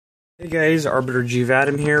Hey guys, Arbiter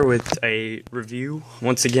GVADM here with a review,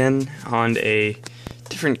 once again, on a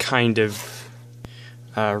different kind of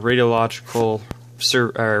radiological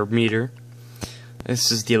meter.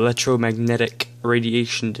 This is the electromagnetic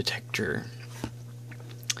radiation detector.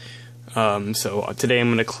 So today I'm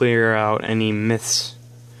going to clear out any myths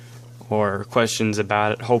or questions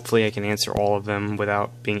about it. Hopefully I can answer all of them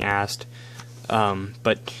without being asked. So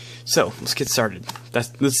let's get started.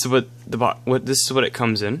 This is what it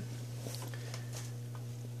comes in.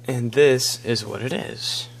 And this is what it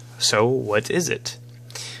is. So, what is it?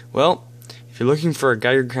 Well, if you're looking for a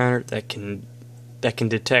Geiger counter that can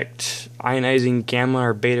detect ionizing gamma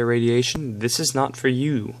or beta radiation, this is not for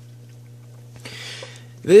you.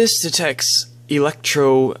 This detects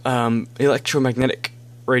electromagnetic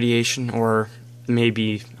radiation, or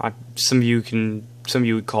maybe some of you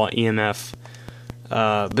would call it EMF.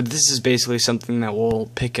 But this is basically something that will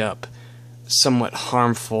pick up somewhat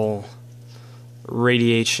harmful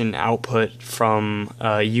radiation output from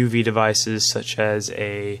UV devices such as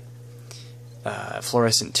a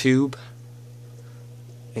fluorescent tube,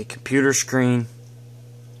 a computer screen,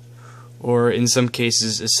 or in some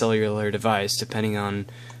cases a cellular device, depending on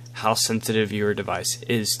how sensitive your device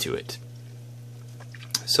is to it.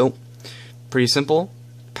 So, pretty simple.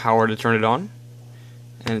 Power to turn it on,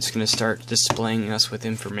 and it's going to start displaying us with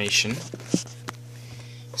information.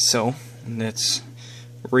 So, that's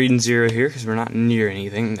reading 0 here because we're not near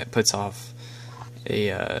anything that puts off a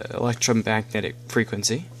electromagnetic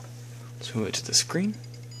frequency. Let's move it to the screen.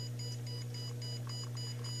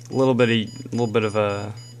 A little bit of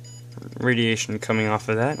a radiation coming off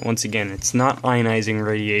of that. Once again, it's not ionizing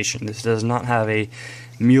radiation. This does not have a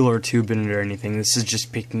Mueller tube in it or anything. This is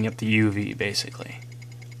just picking up the UV basically.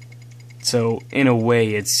 So in a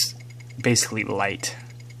way, it's basically light.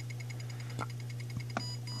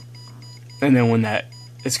 And then when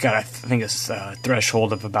it's got, I think, a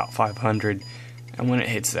threshold of about 500, and when it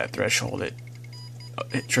hits that threshold, it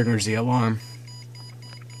triggers the alarm.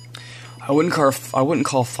 I wouldn't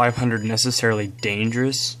call 500 necessarily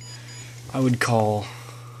dangerous. I would call,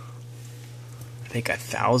 I think,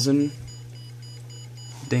 1,000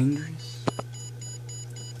 dangerous.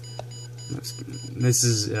 This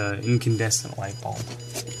is incandescent light bulb,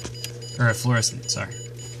 or a fluorescent. Sorry.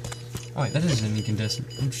 Oh wait, that is an incandescent.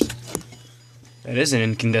 Interesting. That is an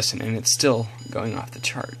incandescent, and it's still going off the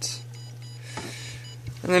charts.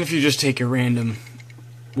 And then if you just take a random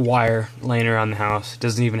wire laying around the house, it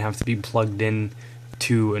doesn't even have to be plugged in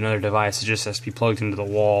to another device, it just has to be plugged into the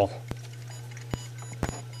wall.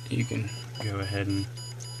 You can go ahead and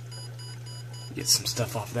get some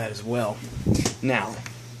stuff off that as well. Now,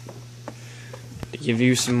 to give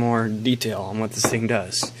you some more detail on what this thing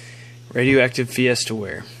does. Radioactive Fiesta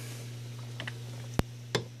ware.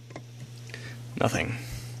 Nothing.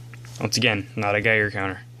 Once again, not a Geiger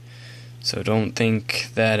counter. So don't think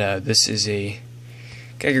that this is a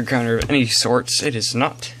Geiger counter of any sorts. It is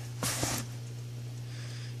not.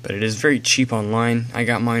 But it is very cheap online. I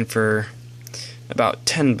got mine for about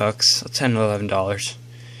 $10, $10 to $11.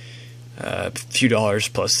 A few dollars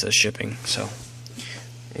plus the shipping. So,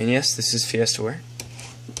 and yes, this is Fiesta ware.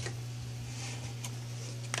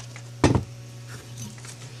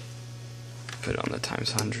 Put it on the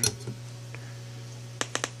times 100.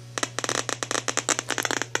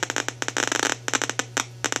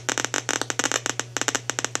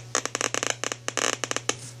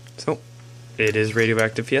 So, it is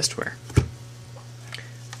radioactive Fiesta ware.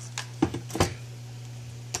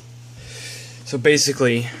 So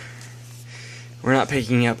basically, we're not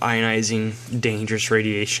picking up ionizing, dangerous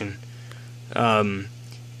radiation. Don't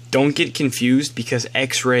get confused, because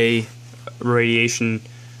X-ray radiation,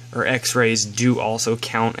 or X-rays, do also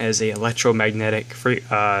count as a electromagnetic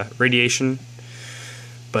radiation.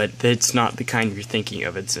 But it's not the kind you're thinking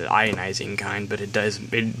of. It's an ionizing kind, but it does.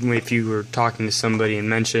 If you were talking to somebody and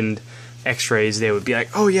mentioned X-rays, they would be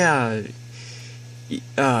like, "Oh yeah,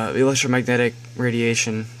 electromagnetic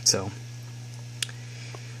radiation." So,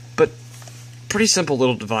 but pretty simple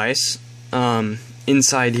little device.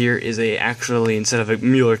 Inside here is actually, instead of a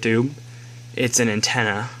Mueller tube, it's an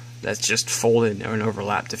antenna that's just folded and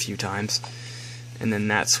overlapped a few times, and then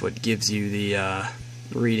that's what gives you the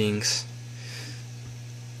readings.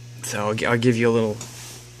 So I'll give you a little.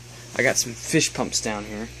 I got some fish pumps down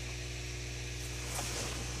here.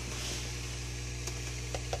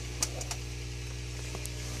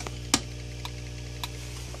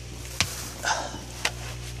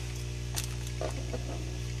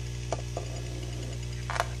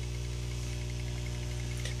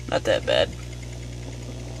 Not that bad.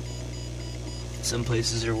 Some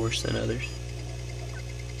places are worse than others.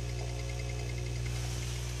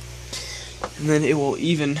 And then it will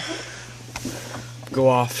even go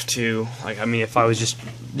off to, like, I mean, if I was just,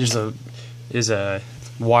 there's a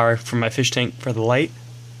wire from my fish tank for the light.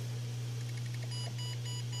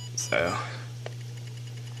 So,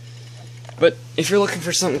 but if you're looking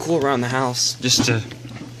for something cool around the house, just to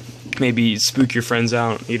maybe spook your friends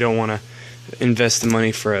out, you don't want to invest the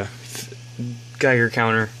money for a Geiger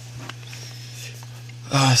counter.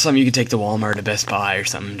 Something you could take to Walmart or Best Buy or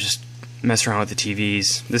something, just mess around with the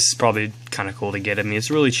TVs. This is probably kind of cool to get. I mean,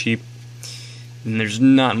 it's really cheap, and there's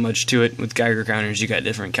not much to it. With Geiger counters, you got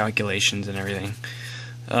different calculations and everything.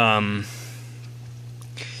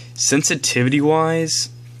 Sensitivity-wise,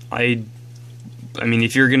 I mean,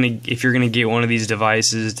 if you're gonna get one of these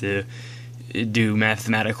devices to do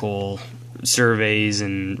mathematical surveys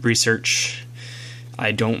and research,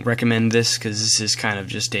 I don't recommend this, because this is kind of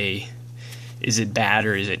just a, is it bad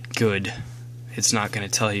or is it good? It's not going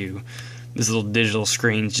to tell you. This little digital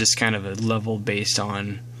screen's just kind of a level based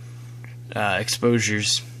on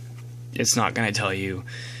exposures. It's not going to tell you,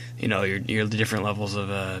 you know, your different levels of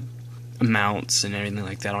amounts and everything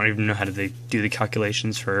like that. I don't even know how do they do the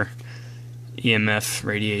calculations for EMF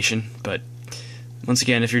radiation. But once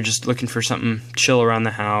again, if you're just looking for something chill around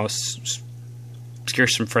the house, scare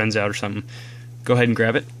some friends out or something, go ahead and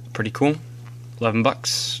grab it. Pretty cool.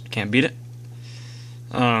 $11. Can't beat it.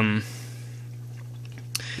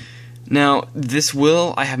 Now,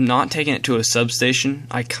 I have not taken it to a substation.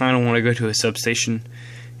 I kind of want to go to a substation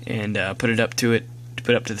and put it up to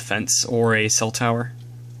the fence or a cell tower.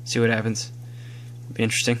 See what happens. Be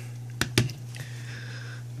interesting.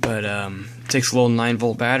 But it takes a little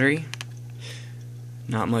 9-volt battery.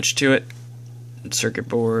 Not much to it. Circuit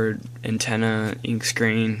board, antenna, ink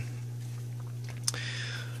screen.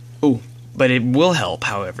 Oh, but it will help,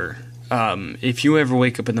 however. If you ever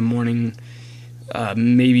wake up in the morning,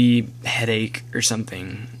 maybe headache or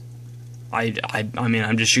something. I mean,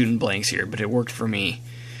 I'm just shooting blanks here, but it worked for me.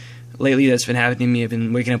 Lately, that's been happening to me. I've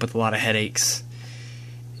been waking up with a lot of headaches,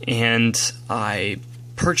 and I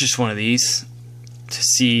purchased one of these to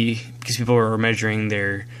see, because people were measuring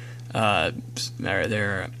their wire,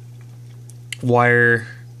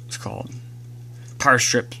 what's it called, power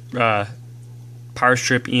strip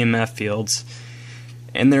EMF fields,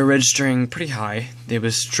 and they're registering pretty high. They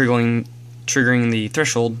was triggering the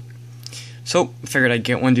threshold. So I figured I'd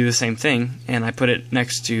get one, do the same thing, and I put it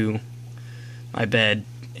next to my bed,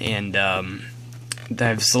 and I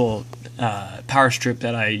have this little power strip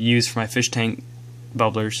that I use for my fish tank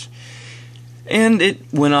bubblers, and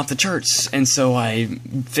it went off the charts. And so I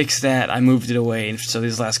fixed that. I moved it away, and so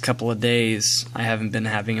these last couple of days I haven't been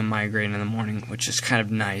having a migraine in the morning, which is kind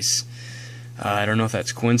of nice. I don't know if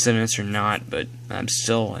that's coincidence or not, but I'm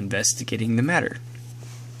still investigating the matter.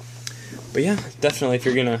 But yeah, definitely, if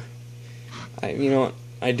you're gonna, you know what,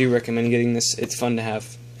 I do recommend getting this. It's fun to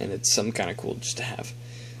have, and it's something kind of cool just to have.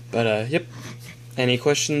 But yep, any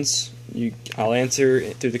questions, I'll answer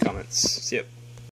through the comments. See ya.